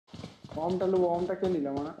ওমটা লো ওমটা কে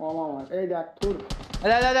নিলাম না ওম আমার এই দেখ থুর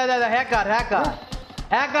hacker hacker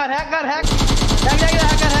hacker hacker hack দেখ দেখ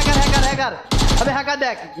হ্যাকার হ্যাকার হ্যাকার হ্যাকার আবে হ্যাকার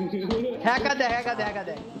দেখ হ্যাকার দেখ হ্যাকার দেখ হ্যাকার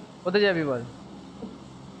দেখ কোথায় যাবি বল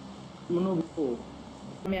মনো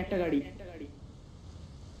আমি একটা গাড়ি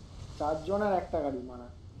চারজনের একটা গাড়ি মারা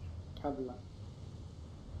খেললাম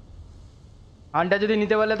হান্ডা যদি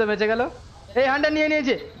নিতে পারলে তো বেঁচে গেল এই হান্ডা নিয়ে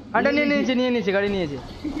নিয়েছে গাড়ি নিয়েছে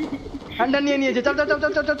হান্ডা নিয়ে নিয়েছে চল চল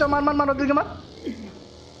চল চল চল চল মার মার মার ওদিকে মার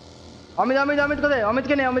অমিত কোথায়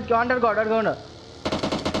অমিতকে নে অমিতকে আন্ডার গড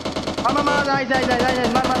মার মার মার নাইস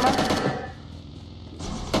মার মার মার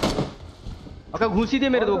ওকে ঘুষি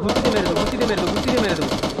দিয়ে মেরে দেবো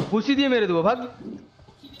ঘুষি দিয়ে মেরে দেবো ভাগ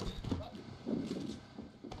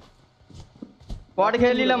পট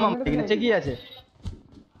খেয়ে নিলাম আমরা এখানে চেকি আছে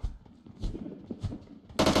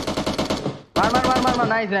মার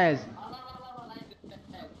নাইস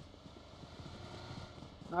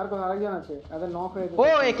আর কোন আরেকজন আছে এদের নক হয়ে ও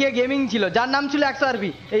একে গেমিং ছিল যার নাম ছিল 100 আরবি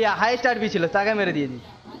এই হাইয়েস্ট আরবি ছিল তাকে মেরে দিয়েছি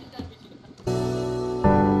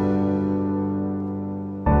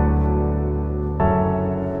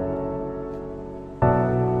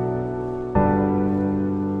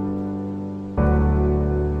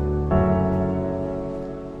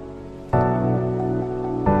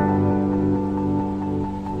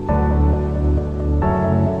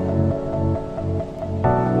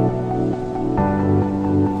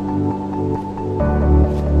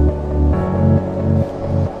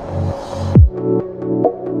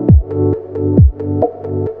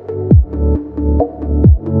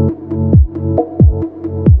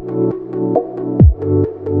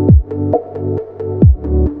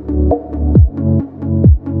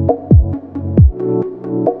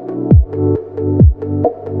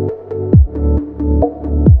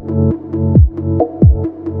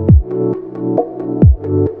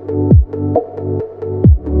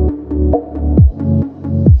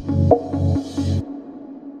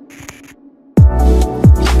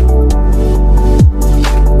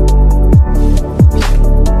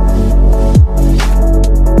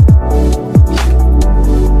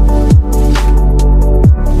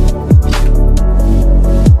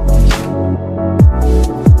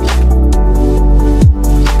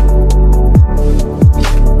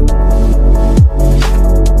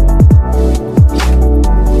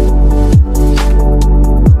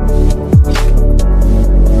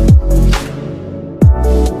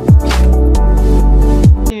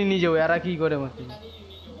কি করে মতি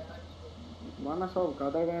মানা সব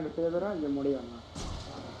গাদা গানে ঢুকে যাবে না যে মরে যাবে না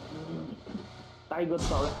তাই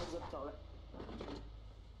করতে হবে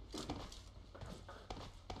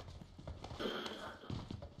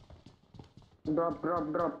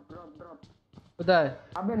ড্রপ কোথায়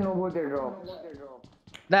আবে নবতে ড্রপ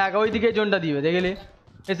দেখ ওইদিকে জোনটা দিবে দেখলি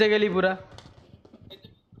এসে গেলি পুরা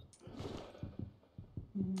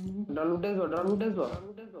ডলুটেছো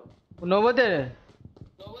নবতে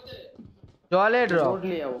জলে ড্রপ বোট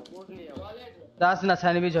লিয়ে যাও দাস না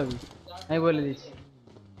ছানিবি ছবি আমি বলে দিচ্ছি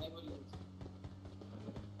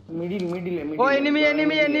মিডিলে ও এনিমি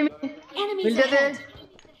মিলতে দে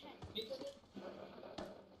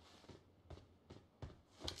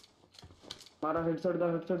মারা হেডশট দাও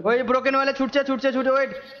ওই ব্রোকেন वाले ছুটছে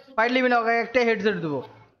ওয়েট ফাইট লিবি না ওকে একটা হেডশট দেবো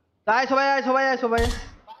তাই সবাই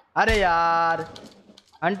আরে यार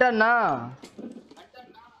হান্টার না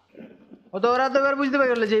ও তো ওরা তো এবার বুঝতে পেরে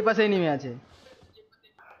গেল যে এই পাশে এনিমি আছে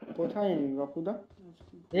কোথায় বাপুদা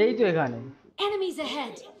এই তো এখানে enemies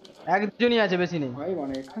ahead একজনই আছে বেশি নেই ভাই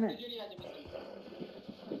মানে এখানে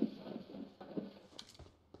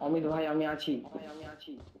অমিত ভাই আমি আছি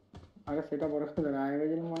আগে সেটা বড় কথা না আগে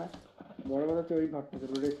যদি মানে বড় কথা তো ওই ঘরটা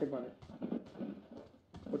রোডে এসে পারে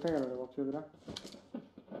কোথায় গেল রে বক্সরা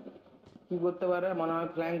কি করতে পারে মনে হয়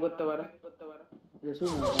ফ্ল্যাঙ্ক করতে পারে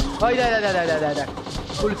ওই দেখ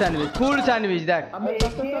ফুল স্যান্ডউইচ দেখ আবে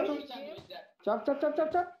চাপ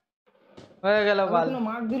হয়ে গেল বাল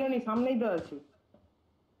মার্ক দিলনি সামনেই তো আছে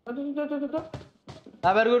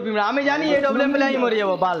আবার গুড পিমরা আমি জানি এই ডব্লিউ এম প্লেই মরে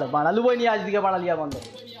যাব বাল বানালু বই নি আজ দিকে বানালিয়া বন্ধ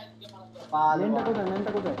বাল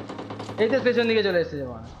মেনটা কোথায় এই তো স্টেশন দিকে চলে এসেছে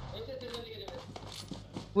বাল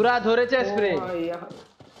পুরা ধরেছে স্প্রে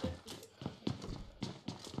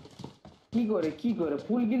কি করে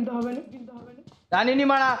ফুল কিনতে হবে না জানি নি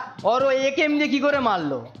মারা ওর একেএম দিয়ে কি করে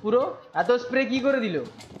মারলো পুরো এত স্প্রে কি করে দিল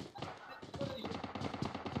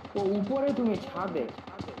ও উপরে তুমি ছাদে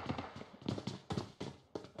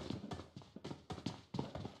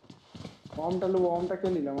ওমটা কে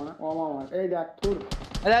নিলাম না ওম আমার এই দেখ থুর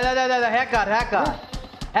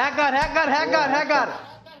হ্যাকার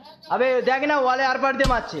আবে দেখ না ওয়ালে আর পার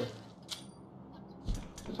দিয়ে মারছে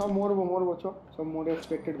সব মরবো সব মরে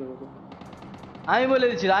এক্সপেক্টেড দেবো আমি বলে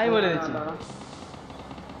দিচ্ছি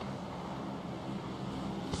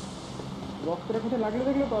রক্তটা কোথায় লাগলে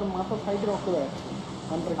দেখলে তোর মাথার সাইডে রক্ত বেরাচ্ছে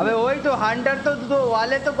আবে ওই তো হান্টার তো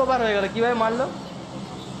ওয়ালে তো কভার হয়ে গেল, কিভাবে মারলো?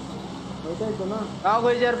 ওইটাই তো না। নাক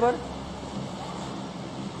হয়ে যাওয়ার পর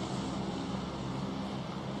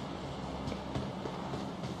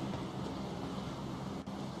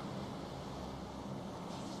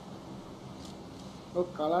ও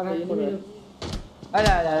কালার হ্যাক করে আরে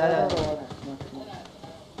আরে আরে আরে।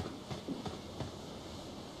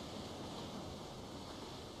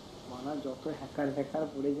 মানা যত হ্যাকার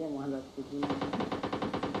পড়ে যায় মাল আসছে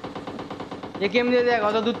একেএম দিয়ে দেখ,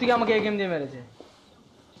 অত দূর থেকে আমাকে একেএম দিয়ে মেরেছে।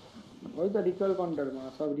 ওই তো রিকল কাউন্টার মানা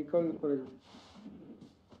সব রিকল করে দিই।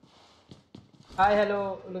 Hi hello,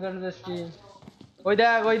 look at the stream. ওই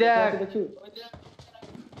দেখ দেখছি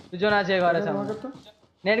দুজন আছে ঘরের সামনে।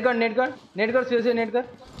 নেট কর সিরিয়াসলি নেট কর।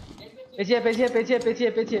 পেছিয়ে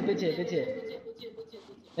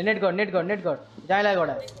নেট কর জাইলা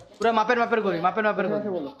গড়া পুরো মাপের করি মাপের কোথায় করি।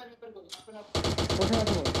 আছে বলো, কোথায়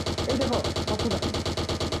আছে বলো। এই দেখো সবটা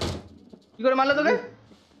কি করে মারলো তোকে?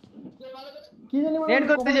 কি জানি মানে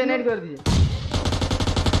নেট করে দিয়েছে।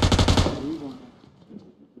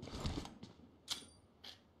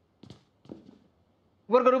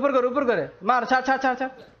 উপর করে মার, ছাড়।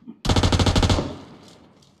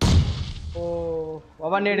 ও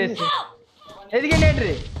বাবা নেট এসছে, এদিকে নেট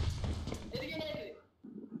রে।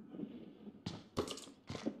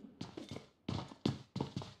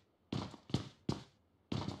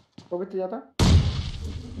 পবিত্র যাতা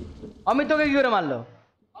অমিত তোকে কি করে মারলো?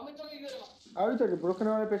 আমি তো ব্রোকেন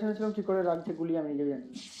ওয়ালের পেছনে ছিলাম, কি করে রাখছে গুলি আমি নিজে জানি।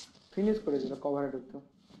 ফিনিশ করে দিল কভারে ঢুকতো।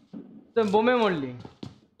 তুই বোমে মরলি?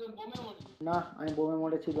 না আমি বোমে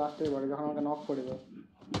মরেছি লাস্টের বারে যখন আমাকে নক করে দেয়।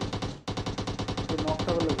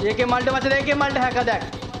 নকটা হলো একে মাল্টে মারছে, একে মাল্টে হ্যাকার দেখ,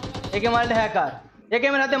 একে মাল্টে হ্যাকার। একে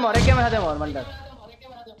মের হাতে মর মাল্টার।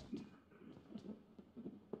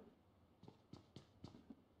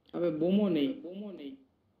 আবে বোমও নেই।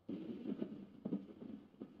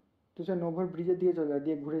 তুই সে নোভর ব্রিজে দিয়ে চলে যা,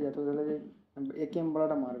 দিয়ে ঘুরে যা, তো তাহলে যে একেএম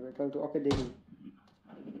বলাটা মারবে তাহলে তো ওকে দেখবি।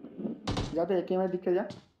 যাতে একেএম এর দিকটা যা।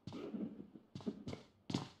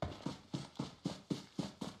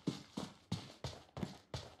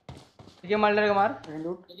 একে মাল্টারকে মার। এখানে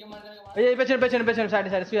উঠ। এই পেছনে সাইডে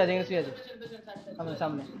শুয়ে আছে, সামনে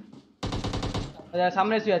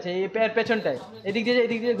সামনে শুয়ে আছে, এই পেছনটায়। এদিক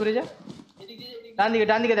দিয়ে ঘুরে যা, ডান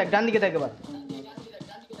দিকে দেখ এবার।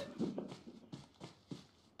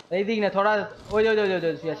 এই দিক না থোড়া, ওই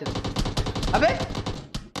শুয়ে আছে। আবে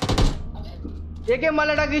একে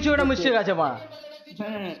মালাটা কিছু ওটা মুশকিল আছে মা।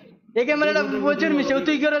 হ্যাঁ একে মালাটা প্রচুর মিশে,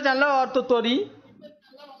 তুই কি করে জানলো? আর তো তোরই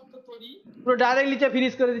পুরো ডাইরেক্ট নিচে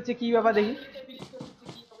ফিনিশ করে দিচ্ছে, কি ব্যাপার দেখি।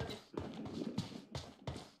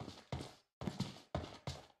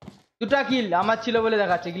 দুটা কিল আমার ছিল বলে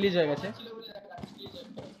দেখাচ্ছে, গ্লিচ হয়ে গেছে।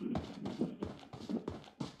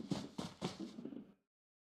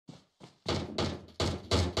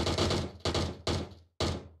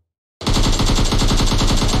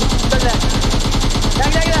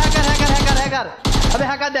 হ্যাকার আবে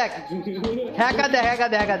হ্যাকার দেখ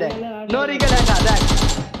নো রিকেল হ্যাকার দেখ,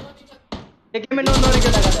 একে মে নো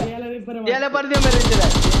রিকেল হ্যাকার দেখ, দেয়ালে পর দিয়ে মেরে দিচ্ছে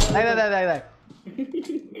দেখ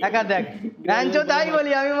হ্যাকার দেখ। গানচো তাই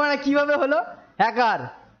বলি আমি, মানে কিভাবে হলো হ্যাকার।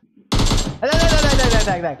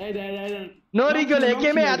 দেখ নো রিকেল, একে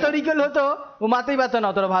মে এত রিকেল হতো ও মারতেই পারতো না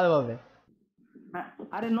অতটা ভালোভাবে।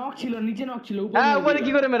 আরে নক ছিল, নিচে নক ছিল, হ্যাঁ উপরে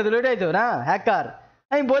কি করে মেরে দিল, এটাই তো না হ্যাকার।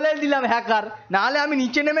 আমি বলে দিলাম হ্যাকার, নাহলে আমি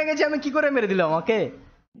নিচে নেমে গেছি, আমি কি করে মেরে দিলাম ওকে?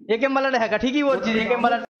 একেএম বালাটা হ্যাকার, ঠিকই বলছিস একেএম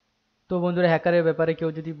বালা। তো বন্ধুরা হ্যাকারের ব্যাপারে কেউ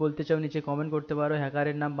যদি বলতে চাও নিচে কমেন্ট করতে পারো।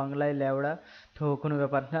 হ্যাকারের নাম বাংলায় লেওড়া, তো কোনো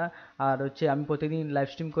ব্যাপার না। আর হচ্ছে আমি প্রতিদিন লাইভ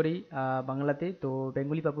স্ট্রিম করি বাংলাতে, তো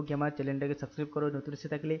বেঙ্গলি পাপু আমার চ্যানেলটাকে সাবস্ক্রাইব করো নতুন এসে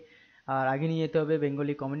থাকলে। আর আগে নিয়ে যেতে হবে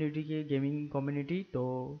বেঙ্গলি কমিউনিটিকে, গেমিং কমিউনিটি। তো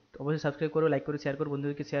অবশ্যই সাবস্ক্রাইব করো, লাইক করো, শেয়ার করো,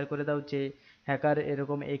 বন্ধুদেরকে শেয়ার করে দাও যে হ্যাকার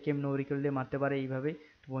এরকম একেএম নো রিকল দিয়ে মারতে পারে এইভাবে।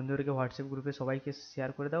 তো বন্ধুদেরকে হোয়াটসঅ্যাপ গ্রুপে সবাইকে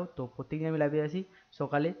শেয়ার করে দাও। তো প্রত্যেকদিন আমি লাইভে আসি,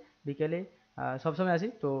 সকালে বিকেলে সবসময় আসি,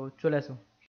 তো চলে আসো।